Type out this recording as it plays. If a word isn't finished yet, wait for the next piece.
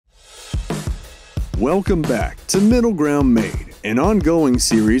Welcome back to MiddleGround Made, an ongoing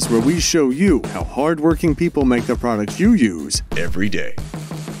series where we show you how hardworking people make the products you use every day.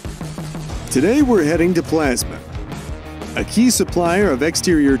 Today we're heading to Plasman, a key supplier of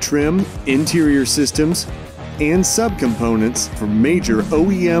exterior trim, interior systems, and subcomponents for major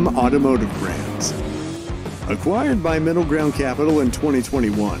OEM automotive brands. Acquired by MiddleGround Capital in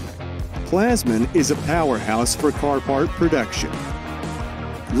 2021, Plasman is a powerhouse for car part production.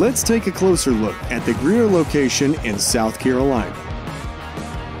 Let's take a closer look at the Greer location in South Carolina.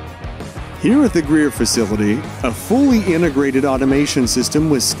 Here at the Greer facility, a fully integrated automation system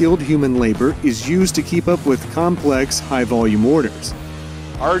with skilled human labor is used to keep up with complex, high-volume orders.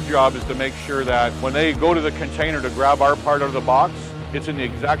 Our job is to make sure that when they go to the container to grab our part out of the box, it's in the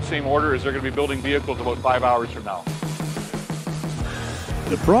exact same order as they're going to be building vehicles about 5 hours from now.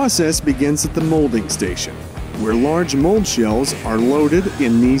 The process begins at the molding station, where large mold shells are loaded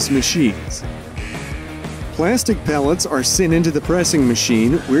in these machines. Plastic pellets are sent into the pressing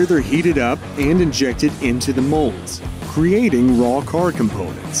machine where they're heated up and injected into the molds, creating raw car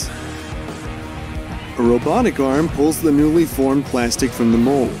components. A robotic arm pulls the newly formed plastic from the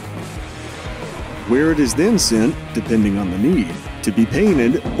mold, where it is then sent, depending on the need, to be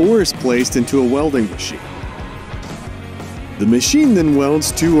painted or is placed into a welding machine. The machine then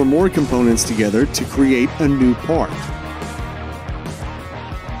welds two or more components together to create a new part.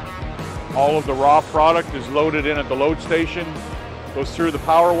 All of the raw product is loaded in at the load station, goes through the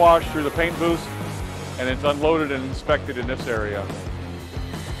power wash, through the paint booth, and it's unloaded and inspected in this area.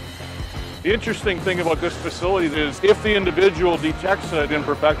 The interesting thing about this facility is if the individual detects an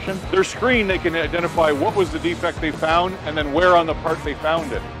imperfection, their screen, they can identify what was the defect they found and then where on the part they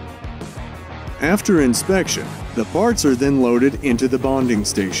found it. After inspection, the parts are then loaded into the bonding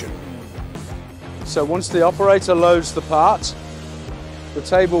station. So once the operator loads the part, the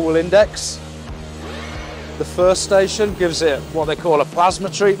table will index. The first station gives it what they call a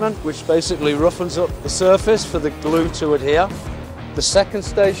plasma treatment, which basically roughens up the surface for the glue to adhere. The second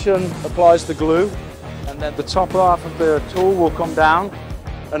station applies the glue, and then the top half of the tool will come down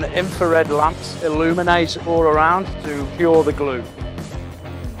and infrared lamps illuminate all around to cure the glue.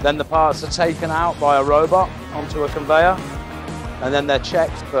 Then the parts are taken out by a robot onto a conveyor, and then they're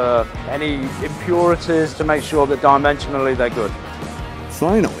checked for any impurities to make sure that dimensionally they're good.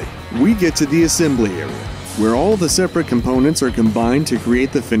 Finally, we get to the assembly area, where all the separate components are combined to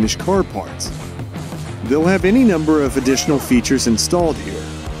create the finished car parts. They'll have any number of additional features installed here.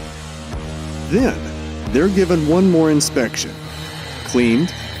 Then, they're given one more inspection,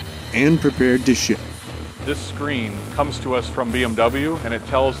 cleaned, and prepared to ship. This screen comes to us from BMW and it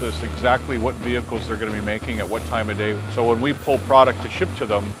tells us exactly what vehicles they're going to be making at what time of day. So when we pull product to ship to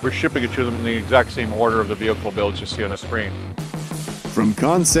them, we're shipping it to them in the exact same order of the vehicle builds you see on the screen. From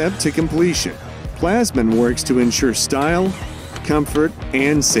concept to completion, Plasman works to ensure style, comfort,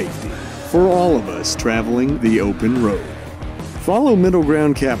 and safety for all of us traveling the open road. Follow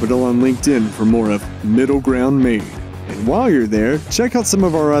MiddleGround Capital on LinkedIn for more of MiddleGround Made. And while you're there, check out some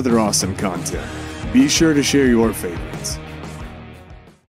of our other awesome content. Be sure to share your favorites.